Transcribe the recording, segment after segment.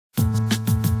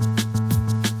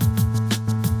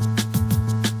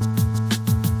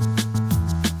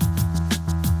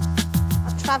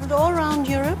travelled all around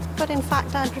Europe, but in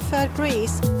fact I prefer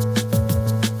Greece.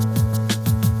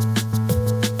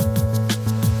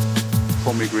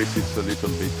 For me, Greece is a little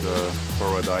bit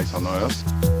paradise on earth.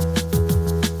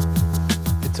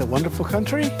 It's a wonderful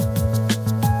country.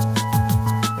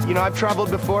 You know, I've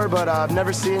traveled before, but I've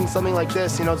never seen something like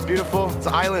this. You know, it's beautiful. It's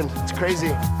an island. It's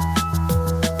crazy.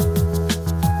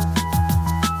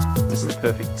 This is the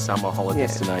perfect summer holiday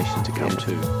destination to come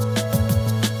to.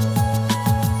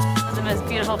 One of the most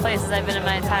beautiful places I've been in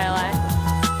my entire life.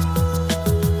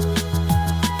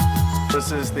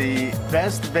 This is the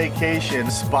best vacation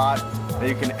spot that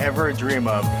you can ever dream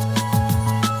of.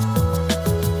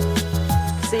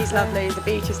 The sea's lovely, the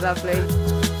beach is lovely.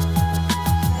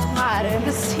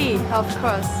 The sea, of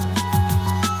course.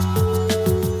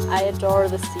 I adore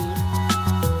the sea.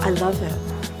 I love it.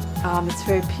 It's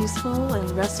very peaceful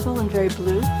and restful and very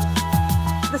blue.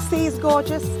 The sea is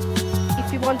gorgeous.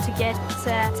 If you want to get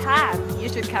tan, you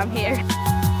should come here.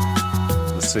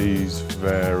 The sea's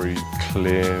very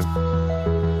clear.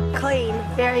 Clean,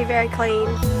 very, very clean.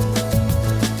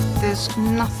 There's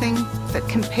nothing that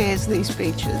compares these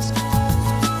beaches.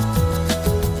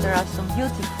 There are some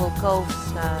beautiful coves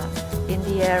in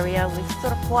the area with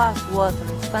turquoise water.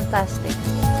 It's fantastic.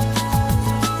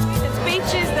 The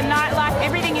beaches, the nightlife,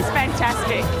 everything is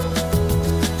fantastic.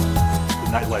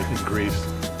 The nightlife in Greece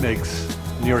makes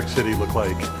New York City look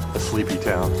like a sleepy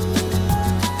town.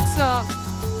 It's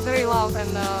very loud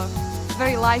and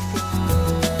very lively.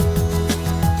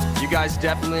 You guys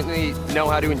definitely know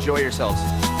how to enjoy yourselves.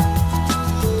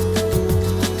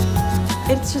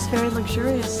 It's just very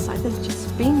luxurious, I think, just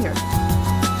being here.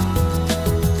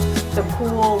 The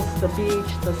pools, the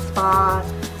beach, the spa,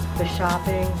 the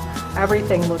shopping,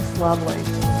 everything looks lovely.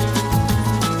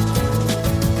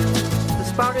 The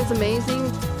spa is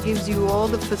amazing, gives you all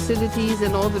the facilities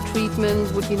and all the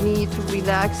treatment, what you need to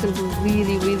relax and to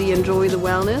really, really enjoy the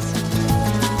wellness.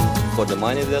 For the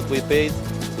money that we paid,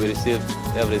 we received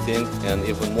everything and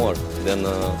even more than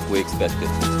we expected.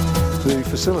 The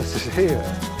facilities here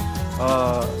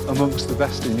are amongst the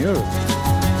best in Europe.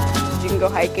 You can go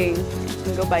hiking, you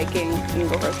can go biking, you can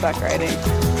go horseback riding.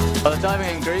 Well, the diving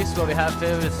in Greece, what we have to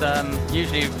do is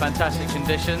usually fantastic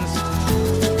conditions.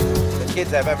 The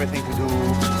kids have everything to do.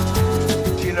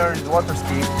 She learned water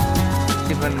ski.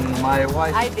 Even my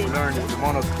wife learned the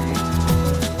mono ski.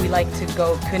 We like to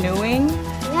go canoeing.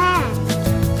 Yeah.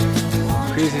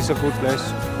 Greece is a good place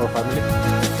for family.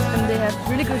 And they have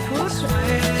really good food.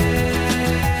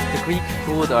 The Greek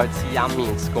food are yummy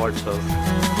and gorgeous. I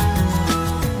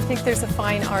think there's a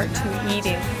fine art to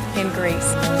eating in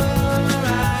Greece.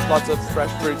 Lots of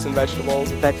fresh fruits and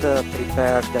vegetables. Better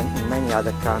prepared than in many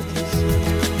other countries.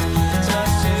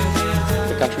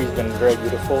 The country's been very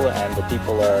beautiful and the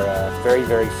people are very,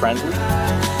 very friendly.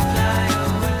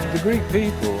 The Greek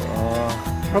people are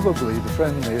probably the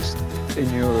friendliest in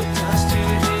Europe.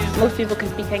 Most people can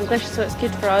speak English, so it's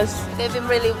good for us. They've been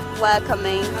really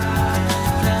welcoming.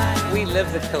 We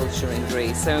live the culture in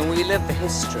Greece and we live the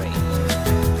history.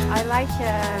 I like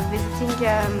visiting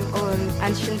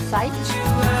ancient sites.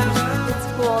 It's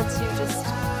cool to just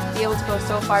be able to go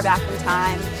so far back in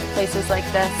time, places like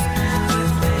this.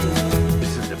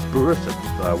 This is the birth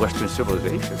of Western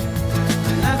civilization.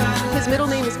 His middle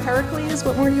name is Pericles.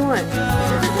 What more do you want?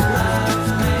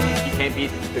 You can't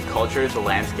beat the culture, the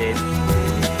landscape.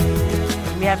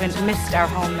 We haven't missed our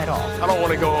home at all. I don't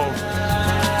want to go home.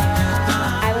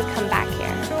 I would come back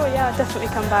here. Oh yeah, definitely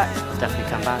come back. Definitely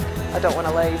come back. I don't want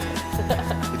to leave.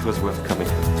 It was worth coming.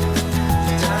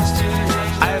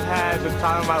 I have had the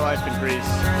time of my life in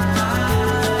Greece.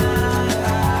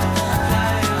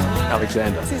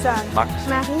 Alexander. Suzanne. Max.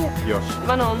 Marie. Josh.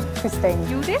 Manon. Christine.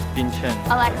 Judith. Vincent.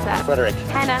 Alexa. Frederick.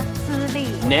 Hannah.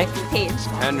 Suzy. Nick. Paige.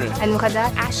 Henry. And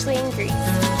Ashley in Greece.